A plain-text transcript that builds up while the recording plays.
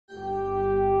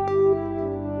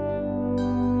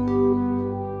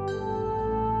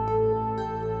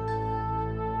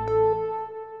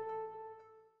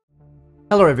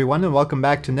Hello everyone and welcome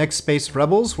back to Next Space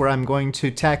Rebels, where I'm going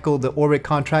to tackle the orbit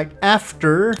contract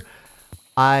after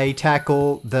I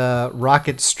tackle the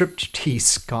rocket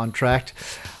striptease contract.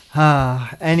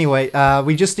 Anyway,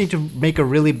 we just need to make a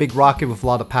really big rocket with a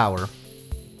lot of power,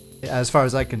 as far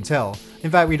as I can tell. In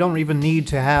fact, we don't even need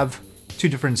to have two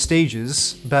different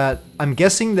stages, but I'm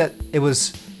guessing that it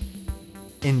was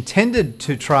intended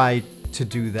to try to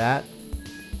do that.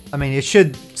 I mean, it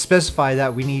should specify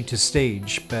that we need to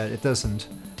stage, but it doesn't.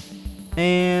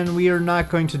 And we are not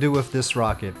going to do with this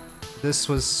rocket. This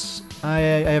was... I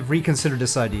have reconsidered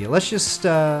this idea. Let's just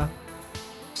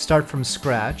start from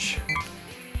scratch.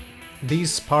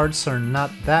 These parts are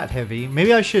not that heavy.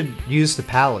 Maybe I should use the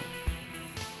pallet.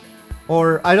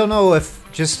 Or, I don't know if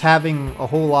just having a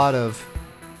whole lot of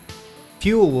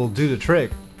fuel will do the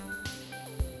trick.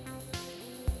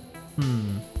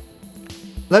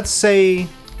 Let's say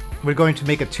we're going to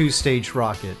make a two-stage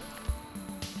rocket.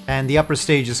 And the upper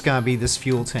stage is going to be this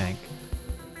fuel tank.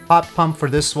 Hot pump for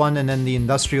this one, and then the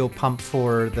industrial pump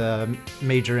for the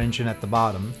major engine at the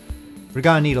bottom. We're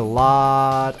going to need a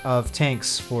lot of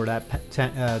tanks for that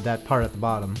part at the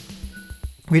bottom.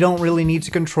 We don't really need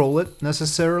to control it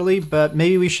necessarily, but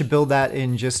maybe we should build that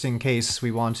in just in case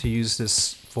we want to use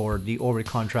this for the orbit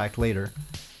contract later.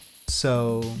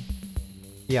 So...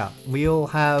 yeah, we'll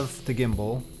have the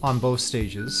gimbal on both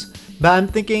stages. But I'm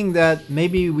thinking that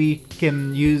maybe we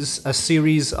can use a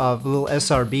series of little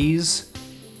SRBs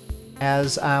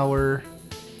as our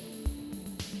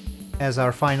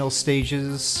final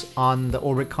stages on the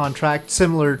orbit contract,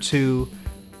 similar to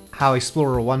how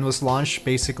Explorer 1 was launched.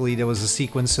 Basically, there was a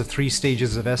sequence of 3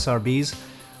 stages of SRBs,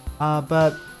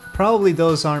 but probably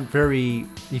those aren't very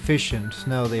efficient.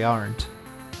 No, they aren't.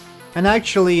 And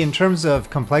actually, in terms of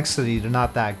complexity, they're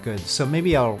not that good, so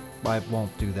maybe I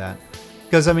won't do that.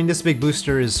 Because, I mean, this big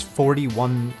booster is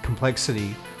 41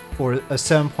 complexity for a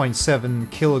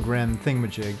 7.7 kilogram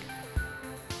thingamajig.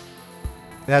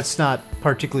 That's not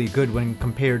particularly good when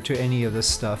compared to any of this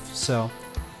stuff, so...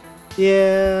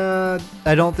 yeah,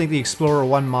 I don't think the Explorer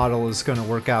 1 model is going to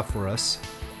work out for us.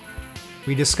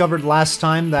 We discovered last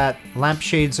time that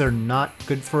lampshades are not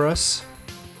good for us.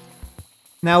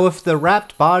 Now with the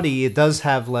wrapped body, it does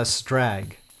have less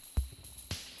drag.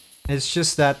 It's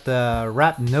just that the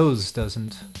wrapped nose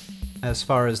doesn't, as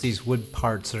far as these wood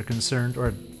parts are concerned, or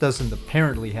it doesn't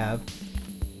apparently have.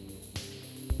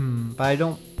 But I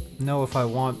don't know if I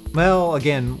want... well,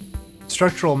 again,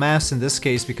 structural mass in this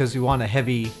case, because we want a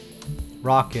heavy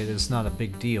rocket, is not a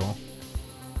big deal.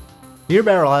 Beer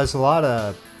barrel has a lot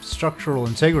of structural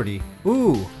integrity.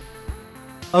 Ooh!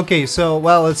 Okay, so,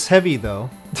 well, it's heavy though.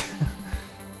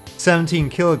 17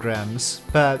 kilograms,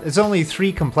 but it's only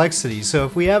 3 complexity, so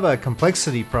if we have a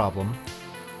complexity problem,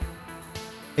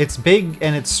 it's big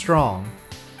and it's strong.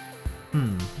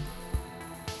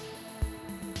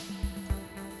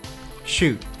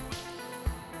 Shoot.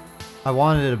 I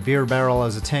wanted a beer barrel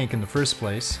as a tank in the first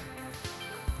place.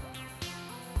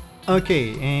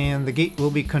 Okay, and the gate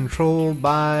will be controlled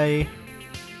by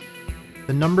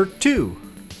the number 2.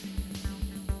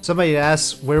 Somebody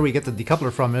asked where we get the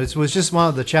decoupler from. It was just one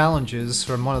of the challenges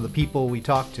from one of the people we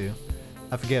talked to.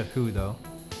 I forget who though.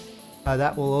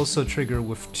 That will also trigger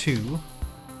with 2.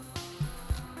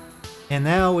 And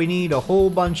now we need a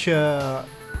whole bunch of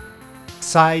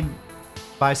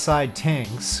side-by-side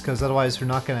tanks, because otherwise we're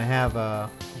not going to have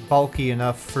a bulky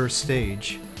enough first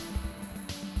stage.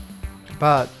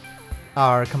 But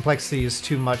our complexity is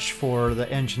too much for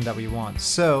the engine that we want,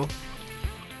 so...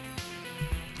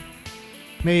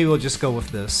 maybe we'll just go with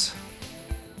this.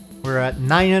 We're at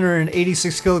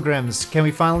 986 kilograms. Can we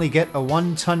finally get a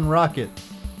 1-ton rocket?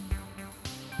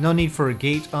 No need for a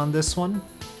gate on this one.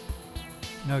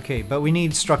 Okay, but we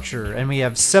need structure, and we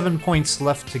have 7 points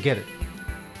left to get it.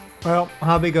 Well,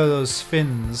 how big are those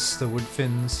fins, the wood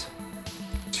fins?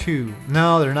 2.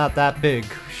 No, they're not that big.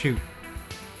 Shoot.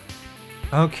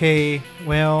 Okay,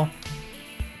 well...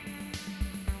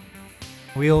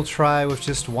 we'll try with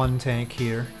just 1 tank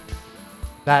here.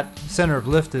 That center of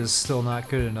lift is still not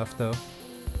good enough, though.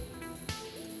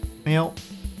 Well,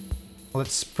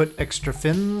 let's put extra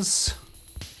fins.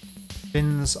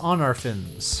 Fins on our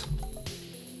fins.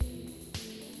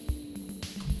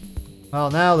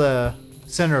 Well, now the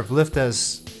center of lift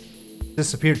has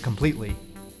disappeared completely.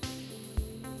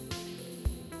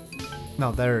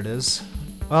 No, there it is.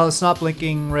 Well, it's not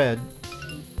blinking red.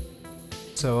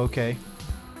 So, okay.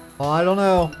 Well, I don't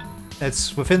know.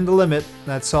 It's within the limit.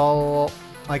 That's all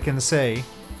I can say.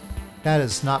 That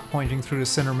is not pointing through the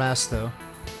center mass, though.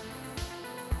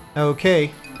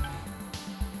 Okay.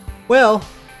 Well,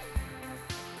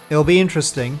 it'll be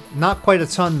interesting. Not quite a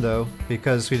ton, though,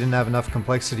 because we didn't have enough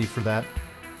complexity for that.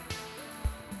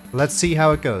 Let's see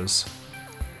how it goes.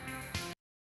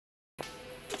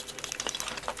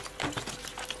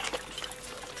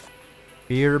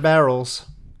 Beer barrels.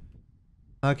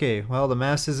 Okay, well, the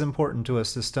mass is important to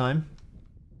us this time.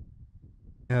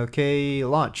 Okay,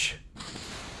 launch.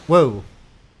 Whoa.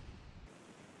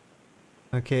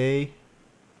 Okay.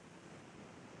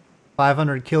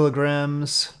 500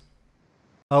 kilograms.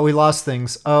 Oh, we lost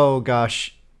things. Oh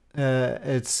gosh.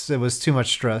 It was too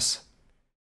much stress.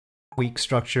 Weak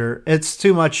structure. It's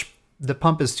too much. The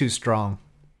pump is too strong.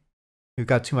 We've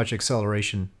got too much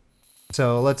acceleration.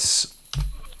 So let's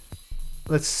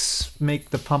make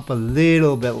the pump a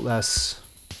little bit less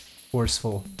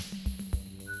forceful.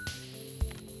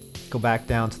 Go back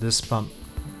down to this pump.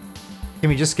 Can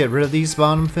we just get rid of these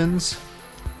bottom fins?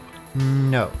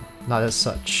 No, not as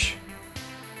such.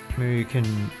 Maybe we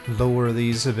can lower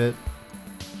these a bit.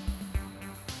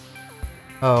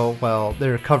 Oh, well,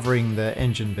 they're covering the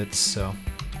engine bits, so...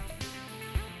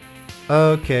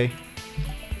 Okay.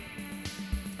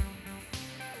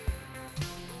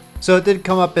 So it did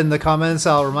come up in the comments.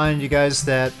 I'll remind you guys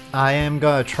that I am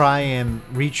gonna try and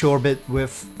reach orbit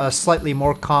with a slightly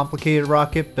more complicated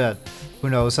rocket, but who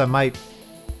knows, I might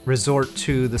resort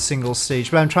to the single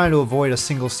stage, but I'm trying to avoid a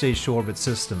single stage to orbit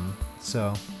system,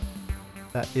 so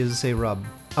that is a rub.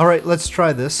 Alright, let's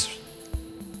try this.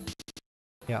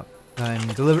 Yeah, I'm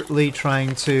deliberately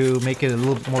trying to make it a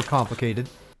little bit more complicated.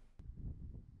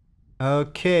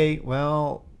 Okay,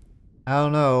 well, I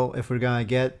don't know if we're gonna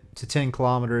get to 10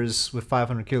 kilometers with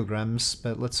 500 kilograms,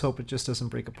 but let's hope it just doesn't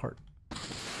break apart.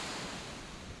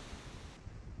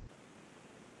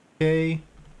 Okay.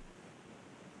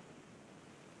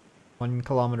 1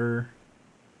 kilometer.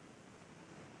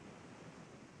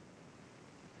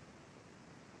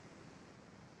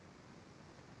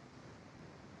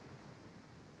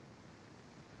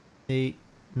 Eight,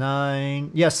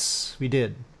 9. Yes, we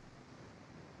did.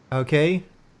 Okay.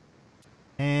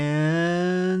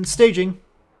 And staging.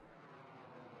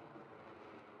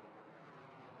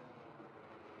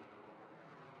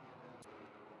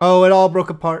 Oh, it all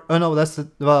broke apart. Oh no, that's the...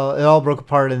 Well, it all broke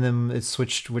apart and then it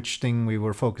switched which thing we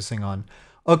were focusing on.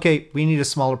 Okay, we need a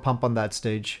smaller pump on that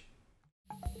stage.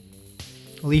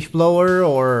 Leaf blower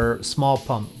or small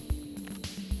pump?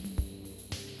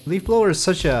 Leaf blower is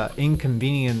such a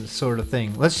inconvenient sort of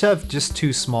thing. Let's have just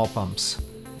 2 small pumps.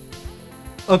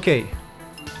 Okay.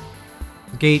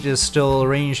 Gate is still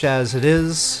arranged as it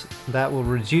is. That will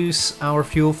reduce our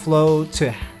fuel flow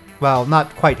to... Well,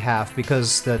 not quite half,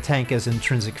 because the tank has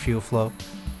intrinsic fuel flow.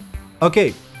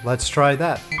 Okay, let's try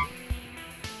that.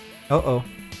 Uh-oh.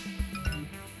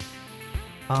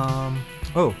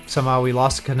 Oh, somehow we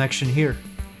lost connection here.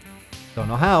 Don't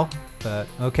know how, but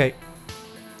okay.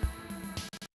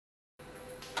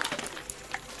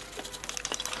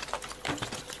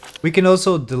 We can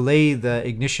also delay the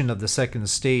ignition of the second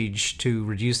stage to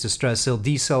reduce the stress. It'll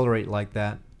decelerate like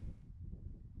that.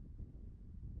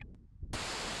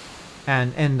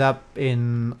 And end up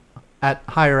at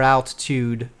higher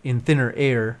altitude in thinner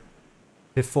air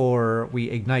before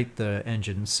we ignite the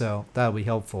engine, so that'll be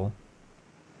helpful.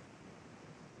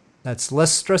 That's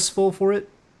less stressful for it.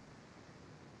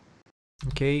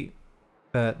 Okay,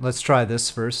 but let's try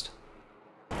this first.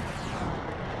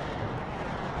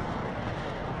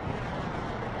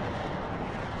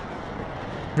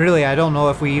 Really, I don't know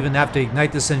if we even have to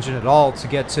ignite this engine at all to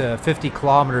get to 50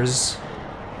 kilometers.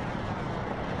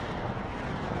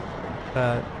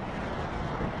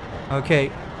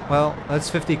 Okay, well, that's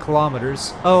 50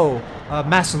 kilometers. Oh,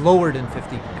 mass lower than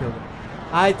 50 kilometers.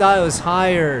 I thought it was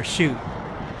higher. Shoot.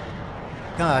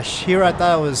 Gosh, here I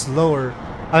thought it was lower.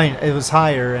 I mean, it was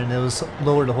higher and it was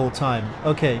lower the whole time.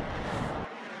 Okay.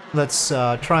 Let's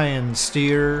try and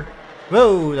steer.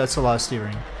 Whoa, that's a lot of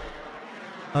steering.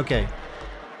 Okay.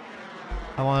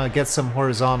 I want to get some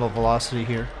horizontal velocity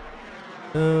here.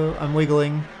 I'm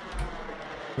wiggling.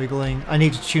 Wiggling. I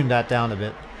need to tune that down a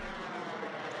bit.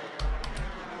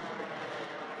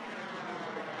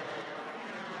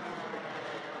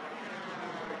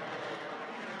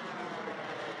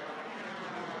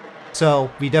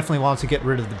 So, we definitely want to get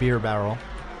rid of the beer barrel.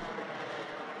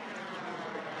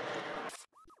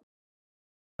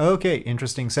 Okay,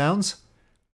 interesting sounds.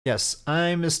 Yes,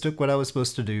 I mistook what I was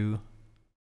supposed to do.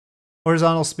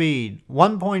 Horizontal speed,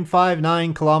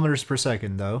 1.59 kilometers per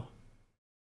second, though.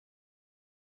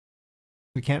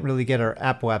 We can't really get our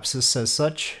apoapsis as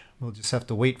such. We'll just have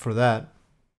to wait for that.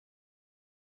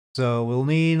 So we'll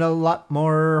need a lot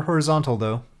more horizontal,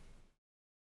 though.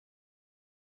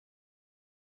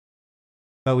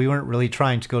 But we weren't really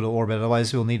trying to go to orbit,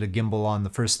 otherwise we'll need a gimbal on the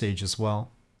first stage as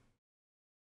well.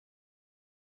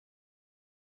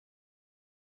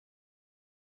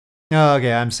 Oh,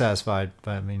 okay, I'm satisfied.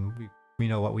 But I mean, we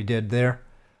know what we did there.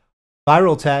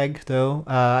 Viral tag, though.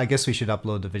 I guess we should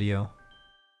upload the video.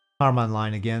 Harm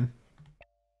Online again.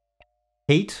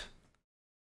 Hate?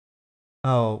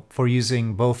 Oh, for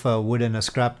using both a wood and a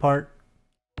scrap part.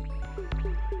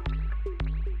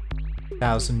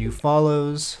 1,000 new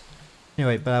follows.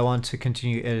 Anyway, but I want to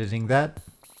continue editing that.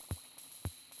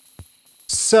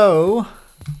 So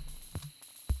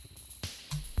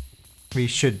we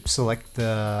should select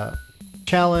the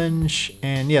challenge,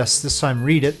 and yes, this time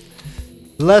read it.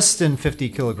 Less than 50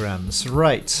 kilograms,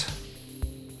 right.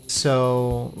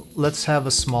 So let's have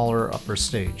a smaller upper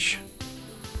stage.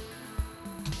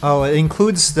 Oh, it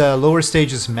includes the lower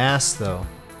stage's mass though.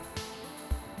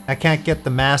 I can't get the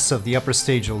mass of the upper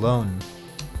stage alone.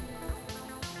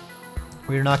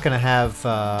 We're not gonna have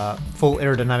full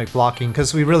aerodynamic blocking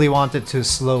because we really want it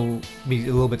to be a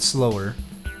little bit slower.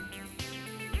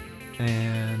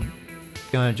 And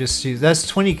gonna just use, that's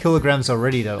 20 kilograms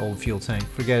already, that old fuel tank.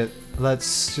 Forget it.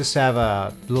 Let's just have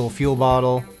a little fuel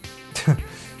bottle.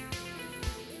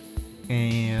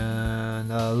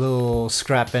 And a little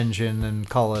scrap engine and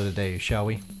call it a day, shall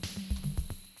we?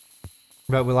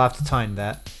 But we'll have to time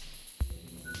that.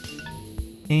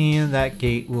 And that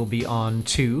gate will be on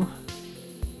 2.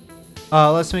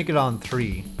 Let's make it on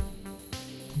 3.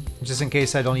 Just in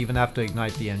case I don't even have to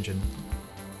ignite the engine.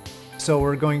 So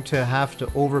we're going to have to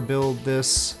overbuild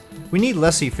this. We need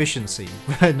less efficiency,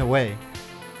 in a way.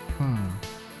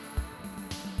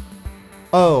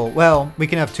 Oh, well, we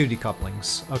can have 2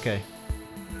 decouplings. Okay.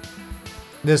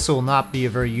 This will not be a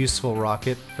very useful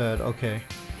rocket, but okay.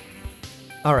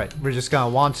 Alright, we're just gonna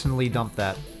wantonly dump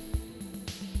that.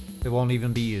 It won't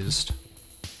even be used.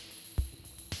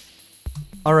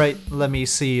 Alright, let me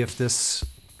see if this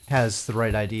has the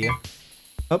right idea.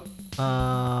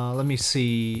 Oh, let me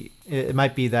see. It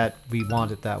might be that we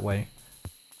want it that way.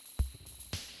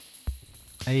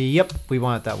 Yep, we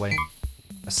want it that way.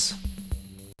 Yes.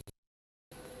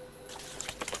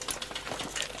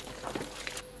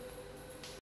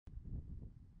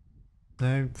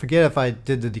 I forget if I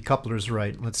did the decouplers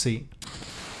right. Let's see.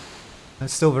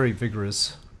 That's still very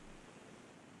vigorous.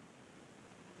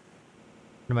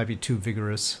 It might be too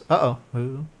vigorous. Uh-oh.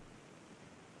 Ooh.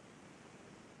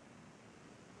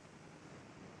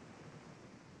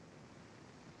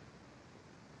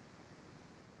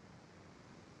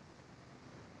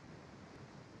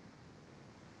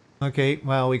 Okay,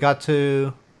 well, we got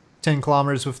to 10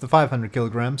 kilometers with the 500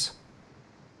 kilograms.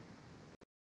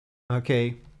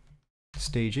 Okay.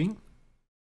 Staging.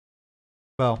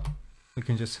 Well, we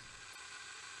can just...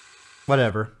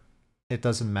 whatever. It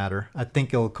doesn't matter. I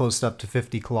think it'll coast up to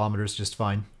 50 kilometers just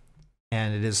fine.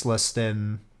 And it is less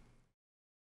than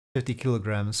 50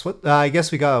 kilograms. What? I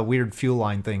guess we got a weird fuel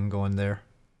line thing going there.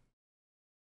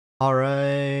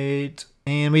 Alright.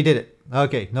 And we did it.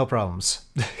 Okay, no problems.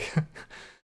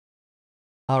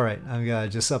 Alright, I'm gonna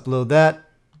just upload that.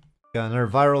 Got another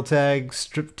viral tag.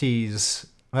 Striptease.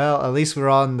 Well, at least we're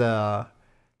on the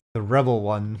Rebel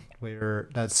one, where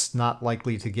that's not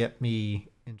likely to get me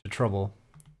into trouble.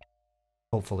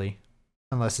 Hopefully.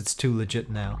 Unless it's too legit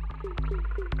now.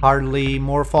 Hardly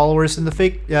more followers than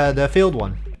the failed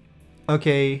one.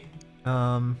 Okay,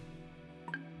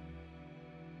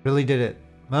 really did it.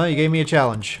 Well, you gave me a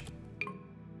challenge.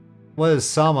 What does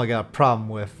Sama got a problem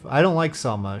with? I don't like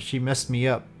Sama. She messed me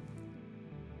up.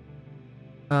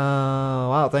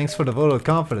 Wow, thanks for the vote of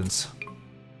confidence.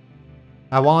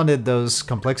 I wanted those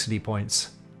complexity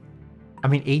points. I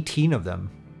mean, 18 of them.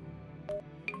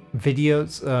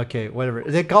 Videos? Okay, whatever.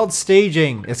 They're called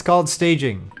staging! It's called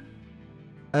staging.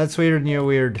 That's weird and you're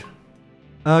weird.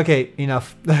 Okay,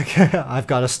 enough. I've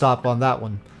got to stop on that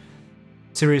one.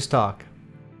 Serious talk.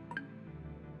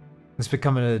 It's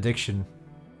becoming an addiction.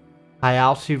 High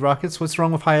altitude rockets? What's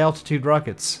wrong with high altitude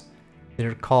rockets?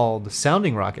 They're called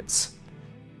sounding rockets.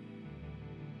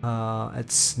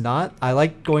 It's not. I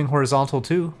like going horizontal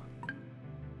too.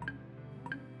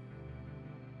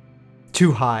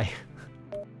 Too high.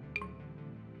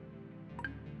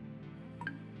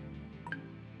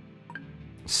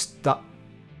 Stop.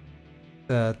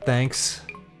 Thanks.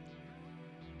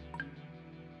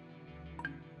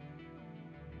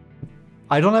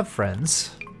 I don't have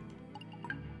friends.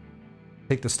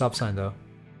 Take the stop sign though.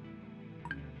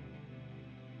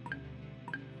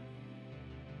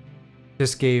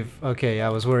 Just gave... okay, I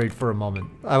was worried for a moment.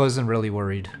 I wasn't really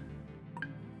worried.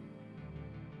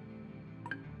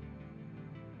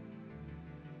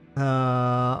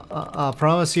 I'll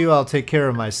promise you I'll take care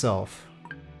of myself.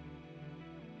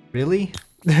 Really?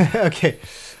 Okay.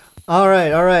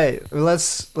 Alright, alright.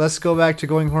 Let's go back to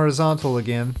going horizontal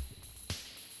again.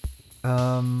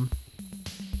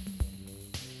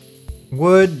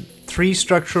 Wood, 3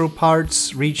 structural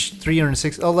parts, reach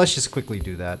 306. Oh, let's just quickly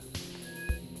do that.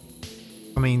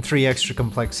 I mean, 3 extra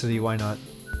complexity, why not?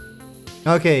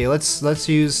 Okay, let's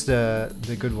use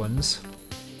the good ones.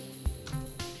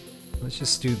 Let's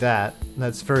just do that.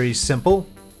 That's very simple.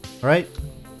 Alright.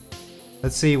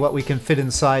 Let's see what we can fit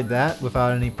inside that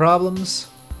without any problems.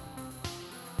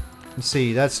 Let's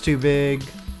see, that's too big.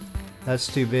 That's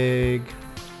too big.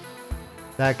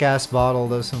 That gas bottle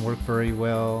doesn't work very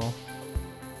well.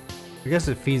 I guess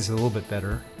it feeds a little bit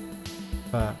better.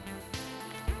 But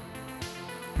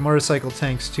motorcycle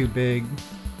tank's too big.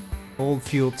 Old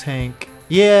fuel tank.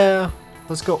 Yeah,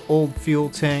 let's go old fuel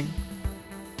tank.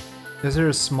 Is there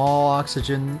a small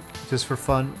oxygen just for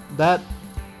fun? That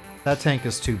tank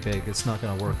is too big. It's not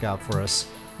gonna work out for us.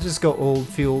 Let's just go old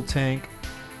fuel tank.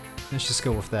 Let's just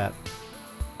go with that.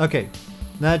 Okay,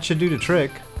 that should do the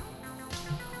trick.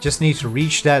 Just need to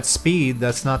reach that speed.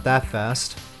 That's not that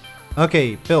fast.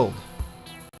 Okay, build.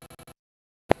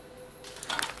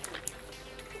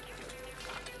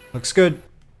 Looks good.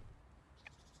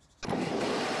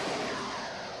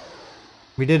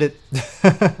 We did it.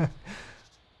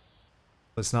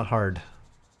 It's not hard.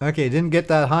 Okay, didn't get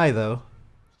that high though.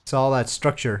 It's all that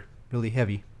structure. Really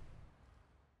heavy.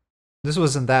 This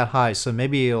wasn't that high, so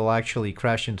maybe it'll actually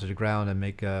crash into the ground and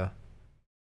make a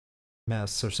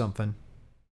mess or something.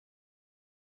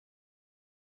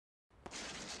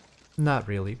 Not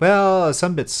really. Well,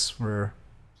 some bits were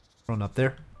thrown up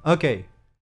there. Okay.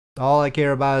 All I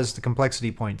care about is the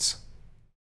complexity points.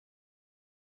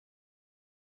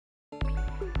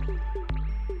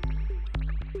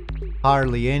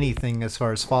 Hardly anything as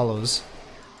far as follows.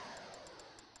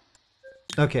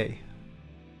 Okay.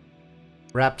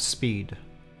 Wrap speed.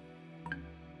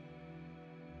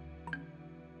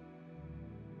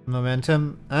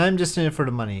 Momentum. I'm just in it for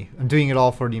the money. I'm doing it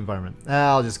all for the environment.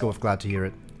 I'll just go with glad to hear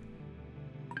it.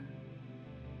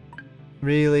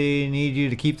 Really need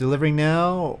you to keep delivering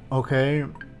now? Okay.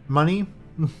 Money?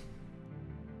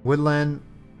 Woodland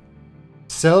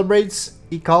celebrates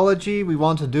ecology. We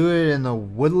want to do it in the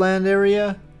woodland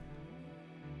area?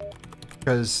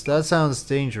 Because that sounds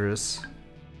dangerous.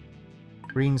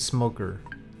 Green smoker.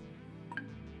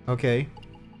 Okay.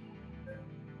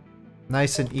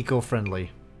 Nice and eco-friendly.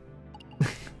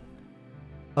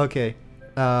 Okay.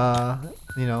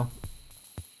 You know.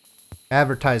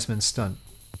 Advertisement stunt.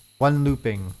 1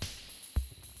 looping.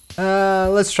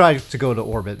 Let's try to go to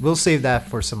orbit. We'll save that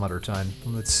for some other time.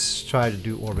 Let's try to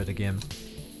do orbit again.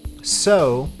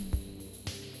 So,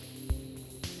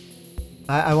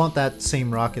 I want that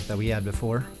same rocket that we had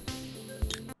before.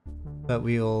 But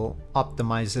we'll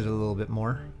optimize it a little bit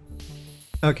more.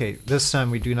 Okay, this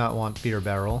time we do not want beer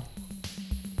barrel.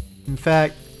 In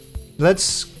fact,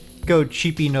 let's go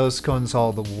cheapy nose cones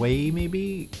all the way,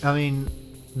 maybe? I mean,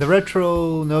 the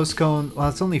retro nose cone, well,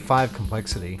 it's only 5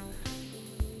 complexity.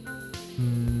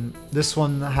 This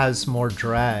one has more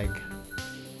drag.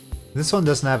 This one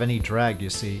doesn't have any drag, you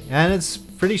see. And it's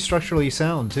pretty structurally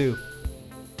sound, too.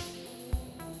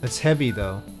 It's heavy,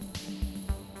 though.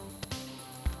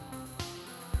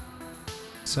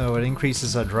 So it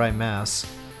increases our dry mass.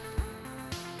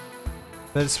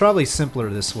 But it's probably simpler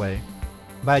this way.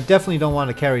 But I definitely don't want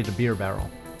to carry the beer barrel.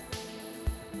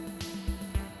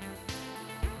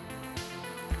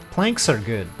 Planks are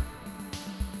good.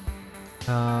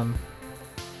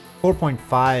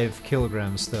 4.5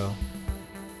 kilograms though.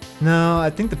 No, I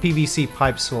think the PVC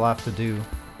pipes will have to do.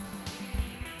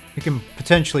 We can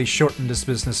potentially shorten this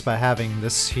business by having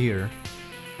this here.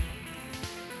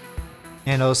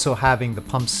 And also having the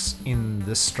pumps in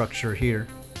this structure here.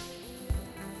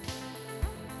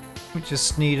 We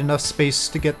just need enough space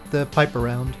to get the pipe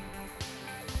around.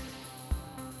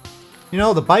 You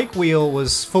know, the bike wheel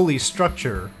was fully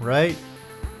structure, right?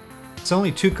 It's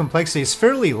only 2 complexity. It's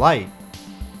fairly light.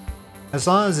 As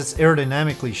long as it's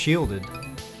aerodynamically shielded.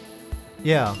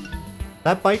 Yeah,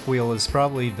 that bike wheel is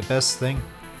probably the best thing.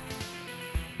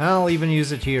 I'll even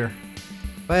use it here.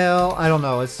 Well, I don't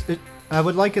know. I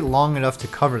would like it long enough to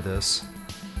cover this.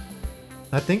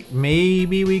 I think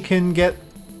maybe we can get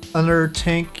another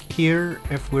tank here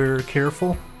if we're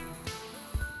careful.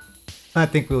 I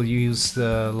think we'll use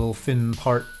the little fin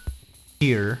part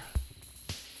here.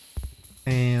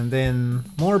 And then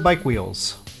more bike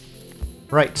wheels.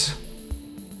 Right.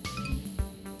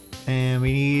 And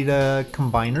we need a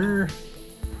combiner.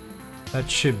 That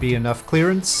should be enough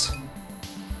clearance.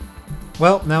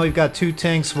 Well, now we've got 2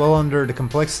 tanks well under the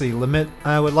complexity limit.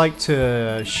 I would like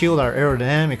to shield our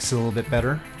aerodynamics a little bit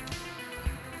better.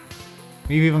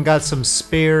 We've even got some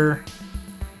spare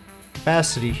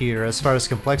capacity here as far as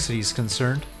complexity is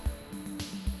concerned.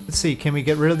 Let's see, can we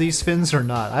get rid of these fins or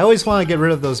not? I always want to get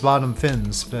rid of those bottom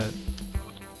fins, but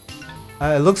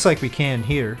it looks like we can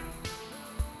here.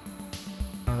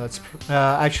 That's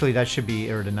actually, that should be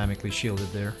aerodynamically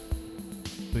shielded there.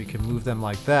 So we can move them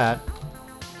like that.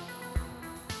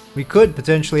 We could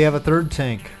potentially have a third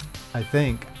tank, I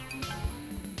think.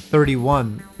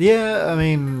 31. Yeah, I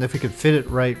mean, if we could fit it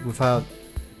right without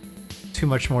too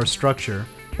much more structure.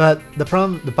 But the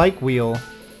problem, the bike wheel,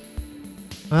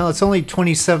 well, it's only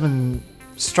 27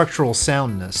 structural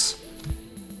soundness.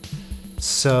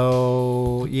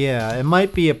 So, yeah, it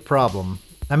might be a problem.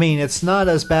 I mean, it's not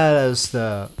as bad as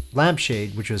the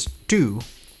lampshade, which was 2,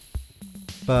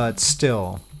 but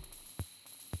still,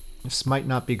 this might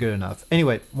not be good enough.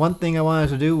 Anyway, one thing I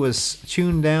wanted to do was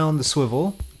tune down the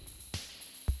swivel.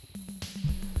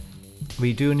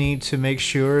 We do need to make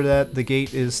sure that the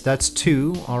gate is, that's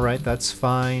 2, alright, that's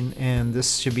fine, and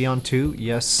this should be on 2,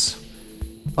 yes.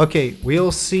 Okay,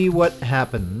 we'll see what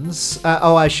happens.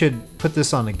 Oh, I should put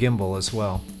this on a gimbal as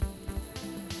well.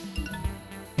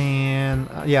 And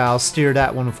yeah, I'll steer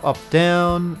that one up,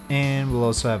 down, and we'll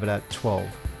also have it at 12.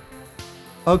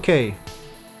 Okay.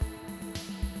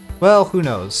 Well, who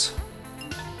knows?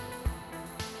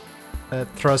 That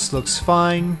thrust looks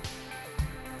fine.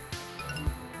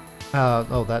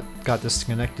 Oh, that got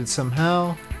disconnected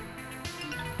somehow.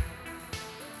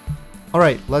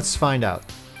 Alright, let's find out.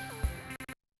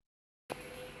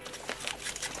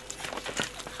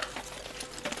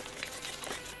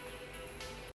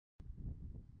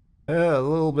 A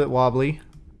little bit wobbly.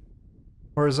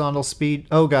 Horizontal speed.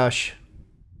 Oh gosh.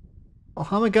 Well,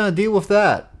 how am I gonna deal with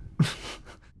that?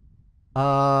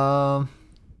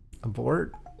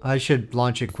 Abort? I should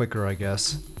launch it quicker, I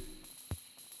guess.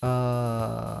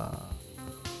 Gotta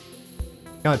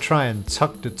try and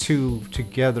tuck the two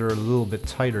together a little bit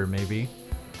tighter, maybe.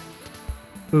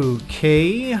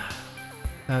 Okay.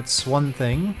 That's one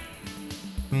thing.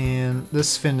 And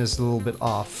this fin is a little bit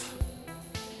off.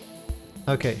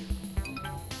 Okay.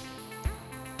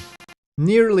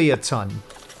 Nearly a ton.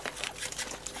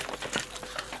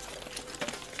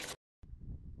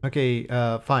 Okay,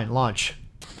 fine, launch.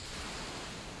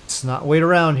 Let's not wait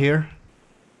around here.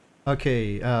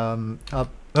 Okay, up.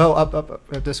 Oh, up,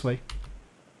 this way.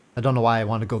 I don't know why I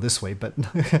want to go this way, but...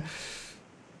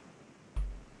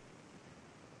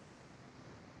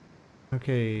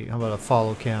 Okay, how about a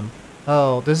follow cam?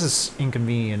 Oh, this is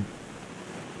inconvenient.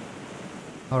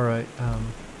 Alright,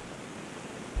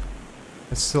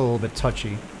 it's still a little bit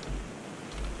touchy.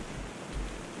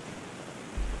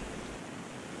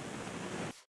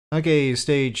 Okay,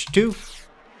 stage 2.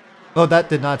 Oh, that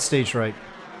did not stage right.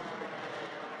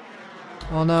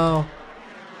 Oh no.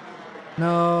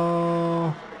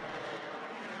 No.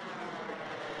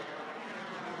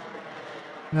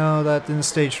 No, that didn't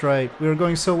stage right. We were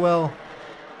going so well.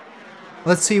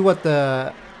 Let's see what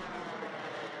the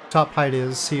top height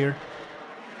is here.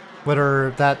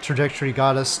 Whether that trajectory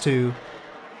got us to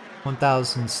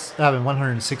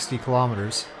 160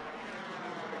 kilometers.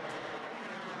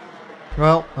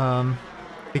 Well,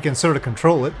 we can sort of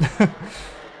control it.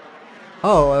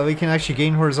 Oh, we can actually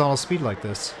gain horizontal speed like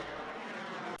this.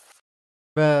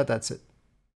 But that's it.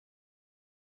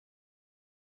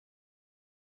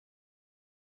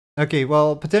 Okay,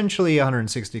 well, potentially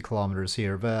 160 kilometers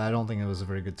here, but I don't think it was a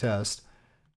very good test.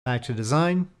 Back to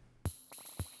design.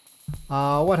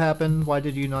 What happened? Why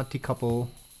did you not decouple?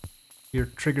 You're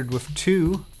triggered with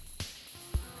 2.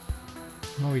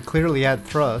 Well, we clearly had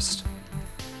thrust.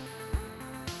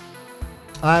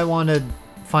 I wanted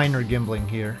finer gimbling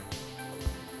here.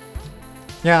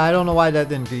 Yeah, I don't know why that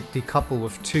didn't decouple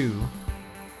with 2.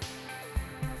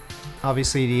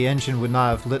 Obviously the engine would not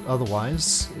have lit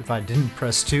otherwise if I didn't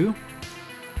press 2.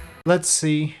 Let's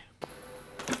see.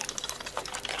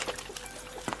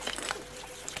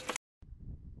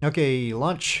 Okay,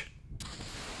 launch.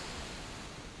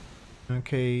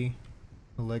 Okay,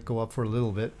 I'll let go up for a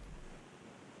little bit.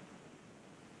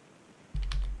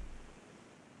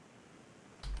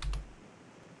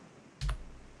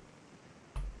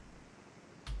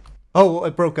 Oh,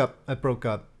 it broke up. It broke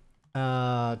up.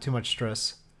 Too much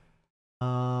stress.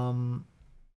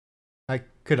 I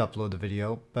could upload the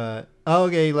video, but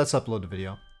okay, let's upload the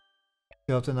video.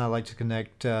 Skeleton, I like to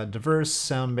connect diverse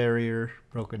sound barrier,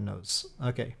 broken notes.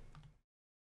 Okay.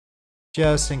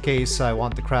 Just in case I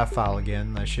want the craft file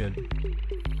again, I should.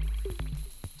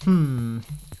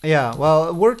 Yeah, well,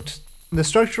 it worked. The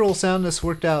structural soundness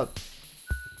worked out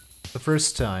the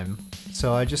first time,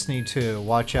 so I just need to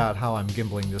watch out how I'm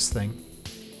gimbling this thing.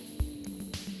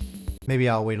 Maybe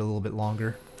I'll wait a little bit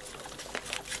longer.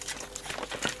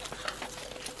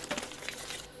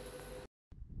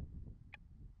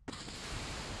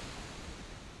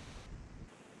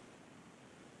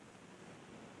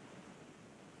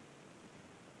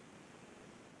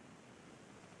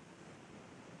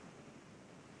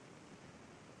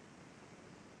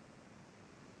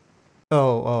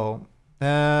 Oh,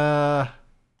 oh.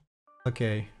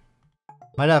 Okay.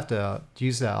 Might have to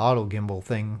use that auto gimbal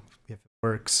thing if it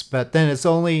works. But then it's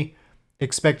only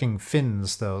expecting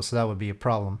fins though, so that would be a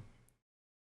problem.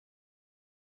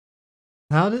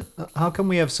 How come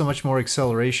we have so much more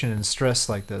acceleration and stress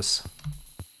like this?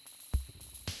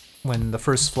 When the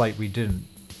first flight we didn't.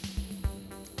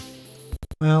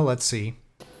 Well, let's see.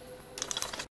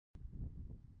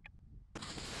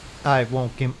 I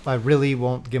really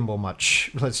won't gimbal much.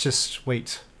 Let's just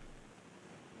wait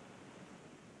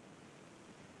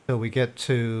till we get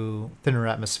to thinner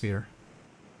atmosphere.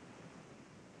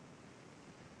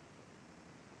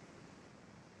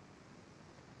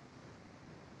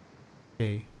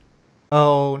 Okay.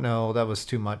 Oh no, that was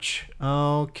too much.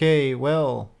 Okay,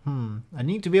 well, I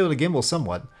need to be able to gimbal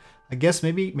somewhat. I guess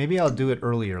maybe I'll do it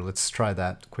earlier. Let's try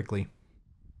that quickly.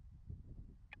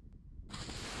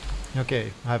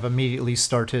 Okay, I've immediately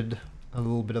started a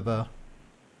little bit of a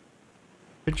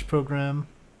pitch program.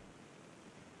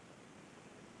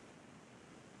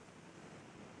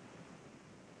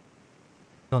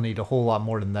 Don't need a whole lot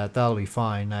more than that. That'll be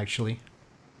fine, actually.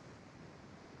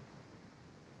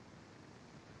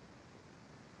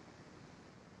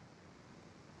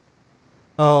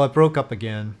 Oh, it broke up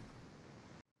again.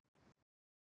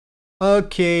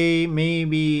 Okay,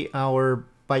 maybe our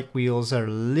bike wheels are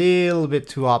a little bit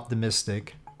too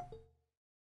optimistic.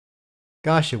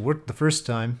 Gosh, it worked the first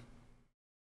time.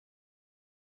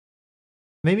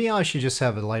 Maybe I should just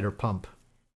have a lighter pump.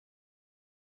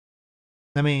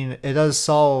 I mean, it does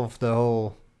solve the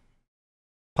whole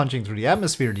punching through the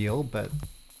atmosphere deal, but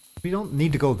we don't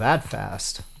need to go that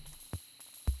fast.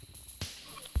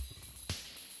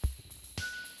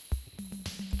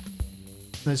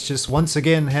 Let's just once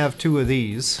again have 2 of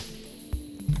these.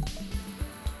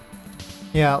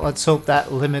 Yeah, let's hope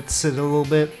that limits it a little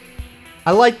bit.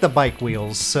 I like the bike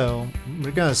wheels, so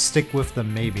we're gonna stick with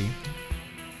them maybe.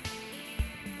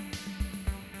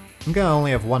 I'm gonna only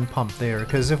have 1 pump there,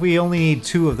 because if we only need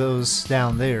 2 of those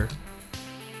down there,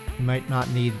 we might not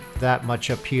need that much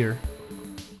up here.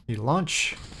 We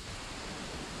launch.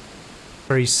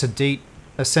 Very sedate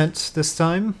ascent this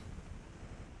time.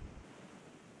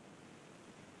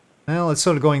 Well, it's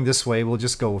sort of going this way, we'll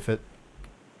just go with it.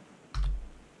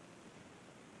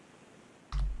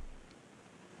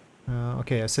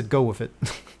 Okay, I said go with it.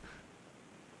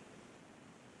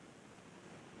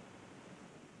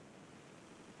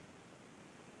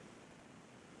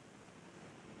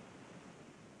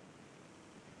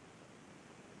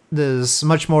 There's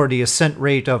much more the ascent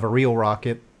rate of a real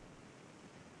rocket,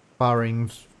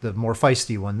 barring the more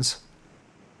feisty ones.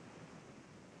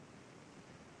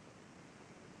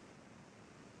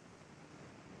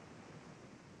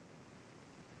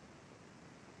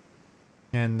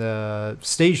 And the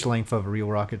stage length of a real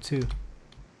rocket, too.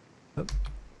 Oh.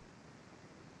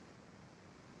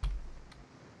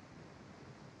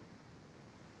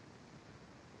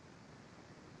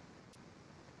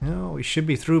 No, we should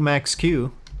be through max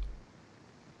Q.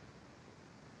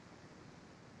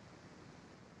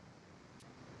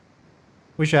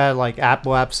 Wish I had like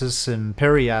apoapsis and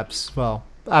periapsis. Well,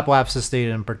 apoapsis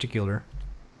data in particular.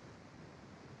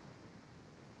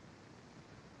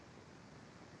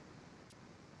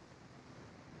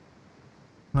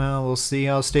 Well, we'll see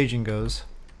how staging goes.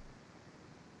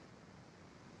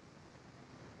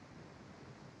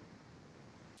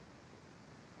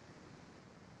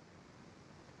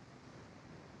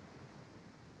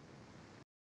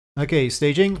 Okay,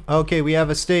 staging. Okay, we have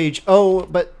a stage. Oh,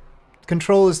 but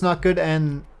control is not good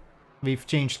and we've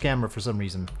changed camera for some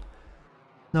reason.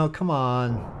 No, come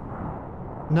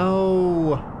on.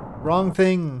 No! Wrong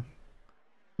thing.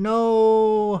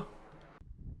 No!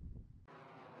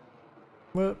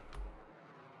 What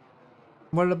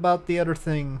about the other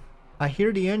thing? I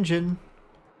hear the engine.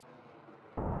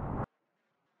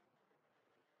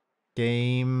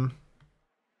 Game.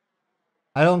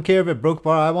 I don't care if it broke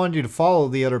bar. I wanted you to follow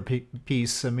the other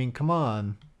piece. I mean, come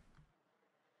on.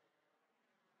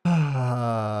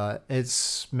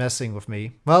 It's messing with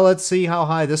me. Well, let's see how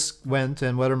high this went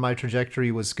and whether my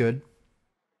trajectory was good.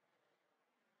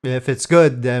 If it's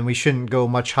good, then we shouldn't go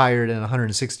much higher than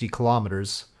 160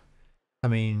 kilometers. I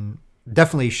mean,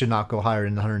 definitely should not go higher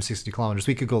than 160 kilometers.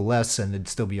 We could go less and it'd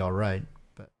still be alright.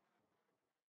 But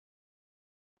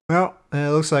well, it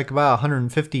looks like about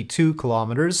 152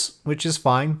 kilometers, which is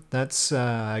fine. That's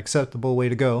an acceptable way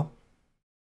to go.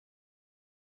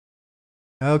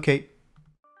 Okay.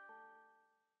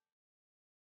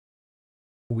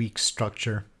 Weak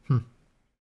structure.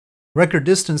 Record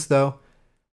distance, though.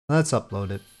 Let's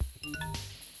upload it.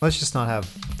 Let's just not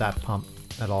have that pump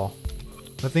at all.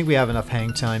 I think we have enough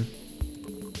hang time.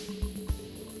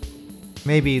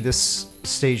 Maybe this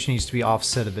stage needs to be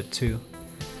offset a bit too.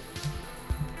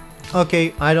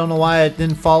 Okay, I don't know why I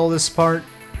didn't follow this part.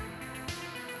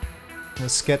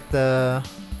 Let's get the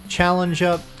challenge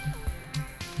up.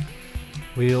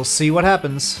 We'll see what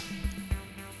happens.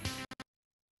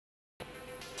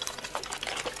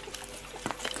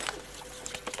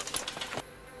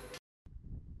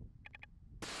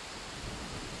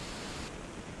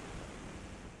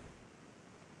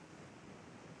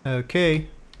 Okay.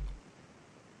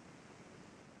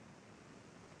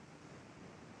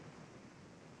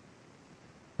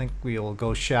 I think we'll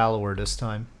go shallower this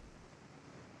time.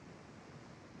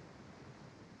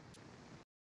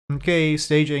 Okay,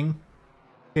 staging.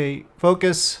 Okay,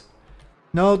 focus.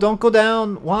 No, don't go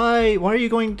down. Why? Why are you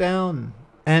going down?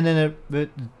 And then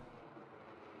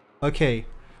okay.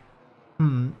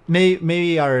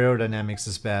 Maybe our aerodynamics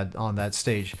is bad on that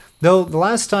stage. Though the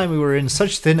last time we were in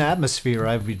such thin atmosphere,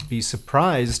 I would be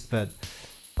surprised, but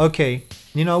okay.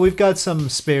 You know, we've got some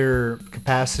spare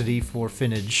capacity for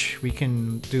finnage. We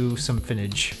can do some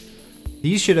finnage.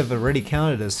 These should have already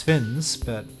counted as fins,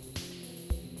 but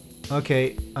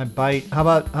okay, I bite. How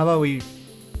about we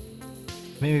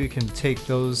maybe we can take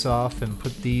those off and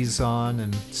put these on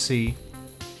and see.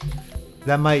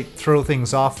 That might throw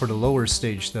things off for the lower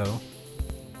stage though.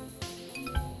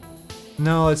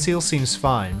 No, it still seems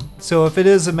fine. So if it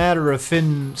is a matter of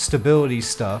fin stability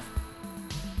stuff,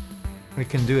 we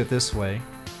can do it this way.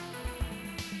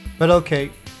 But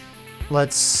okay,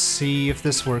 let's see if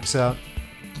this works out.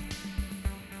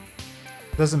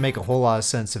 Doesn't make a whole lot of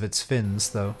sense if it's fins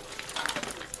though.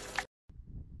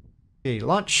 Okay,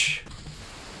 launch.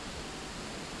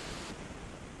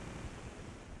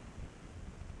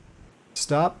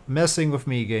 Stop messing with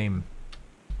me, game.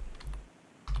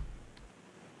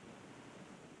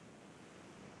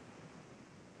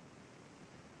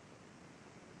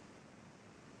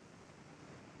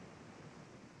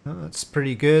 Oh, that's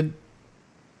pretty good.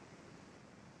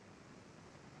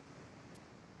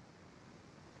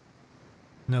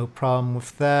 No problem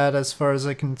with that as far as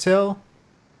I can tell.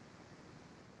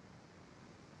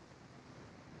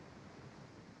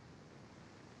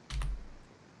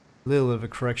 A little bit of a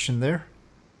correction there.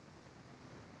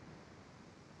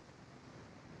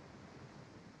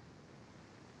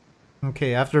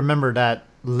 Okay, I have to remember that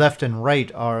left and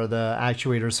right are the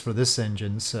actuators for this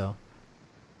engine, so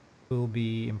will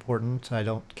be important.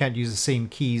 I can't use the same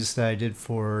keys that I did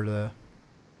for the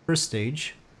first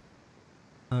stage.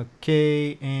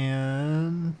 Okay,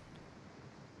 and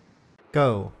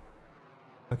go.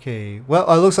 Okay,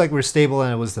 well, it looks like we're stable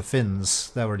and it was the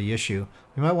fins that were the issue.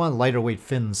 We might want lighter weight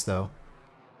fins though.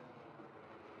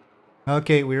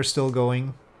 Okay, we're still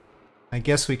going. I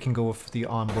guess we can go with the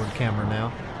onboard camera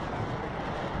now.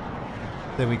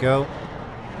 There we go.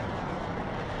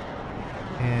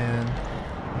 And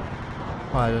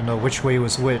well, I don't know which way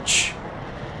was which.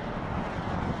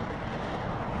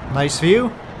 Nice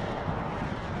view.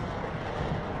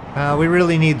 We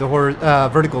really need the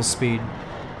vertical speed.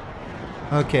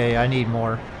 Okay, I need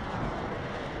more.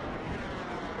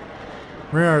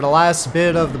 Remember, the last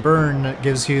bit of the burn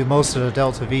gives you most of the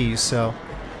delta V, so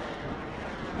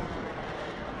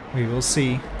we will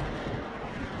see.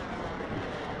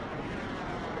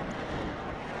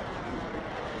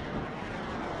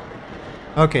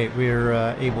 Okay, we're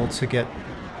able to get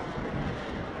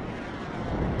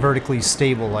vertically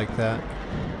stable like that.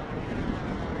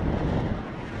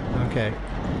 Okay.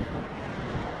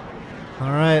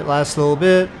 Alright, last little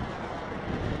bit.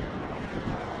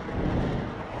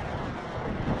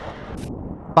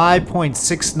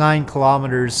 .69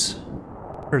 kilometers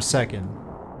per second.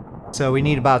 So we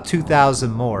need about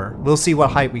 2,000 more. We'll see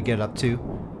what height we get up to.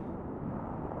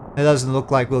 It doesn't look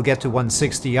like we'll get to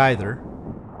 160 either.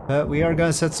 But we are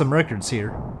going to set some records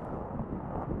here.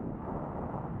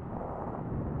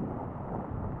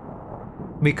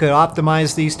 We could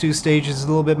optimize these two stages a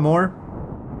little bit more.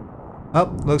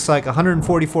 Oh, looks like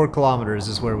 144 kilometers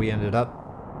is where we ended up.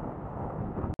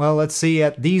 Well, let's see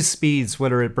at these speeds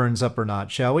whether it burns up or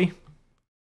not, shall we?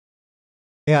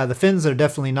 Yeah, the fins are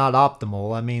definitely not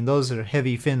optimal. I mean, those are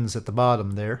heavy fins at the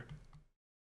bottom there.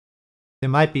 There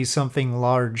might be something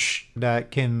large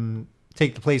that can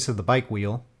take the place of the bike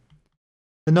wheel.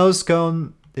 The nose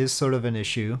cone is sort of an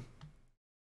issue.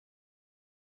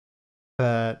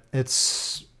 But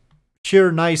it's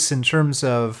sure nice in terms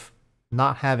of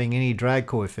not having any drag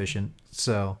coefficient,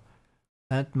 so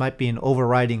that might be an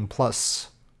overriding plus.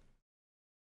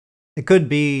 It could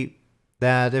be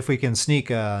that if we can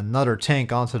sneak another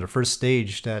tank onto the first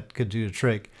stage, that could do the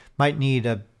trick. Might need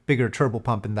a bigger turbo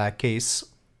pump in that case,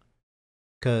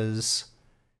 because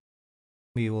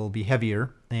we will be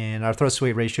heavier, and our thrust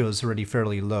weight ratio is already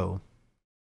fairly low.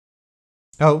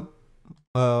 Oh,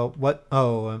 what?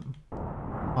 Oh,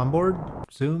 onboard?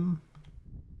 Zoom?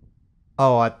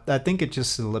 Oh, I think it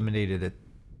just eliminated it.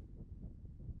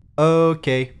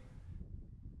 Okay.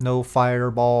 No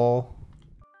fireball.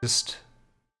 Just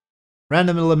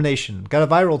random elimination. Got a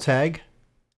viral tag.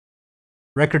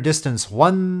 Record distance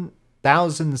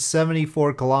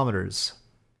 1,074 kilometers.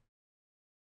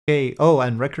 Okay. Oh,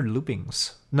 and record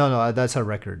loopings. No, that's our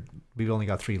record. We've only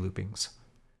got 3 loopings.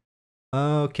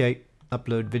 Okay.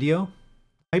 Upload video.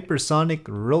 Hypersonic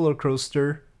roller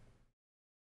coaster.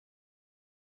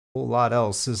 A whole lot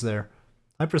else is there.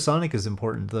 Hypersonic is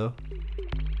important though.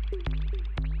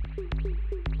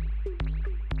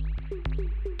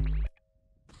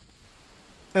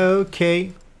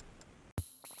 Okay.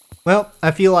 Well,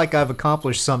 I feel like I've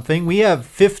accomplished something. We have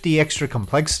 50 extra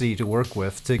complexity to work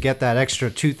with to get that extra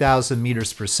 2,000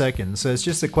 meters per second, so it's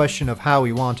just a question of how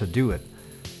we want to do it.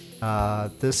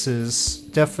 This is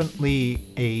definitely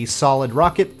a solid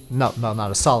rocket. No,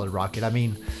 not a solid rocket. I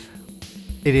mean,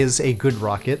 it is a good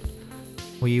rocket.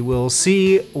 We will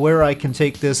see where I can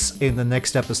take this in the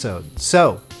next episode.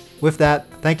 So, with that,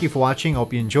 thank you for watching. I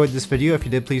hope you enjoyed this video. If you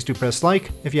did, please do press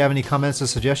like. If you have any comments or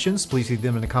suggestions, please leave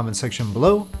them in the comment section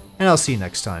below, and I'll see you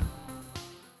next time.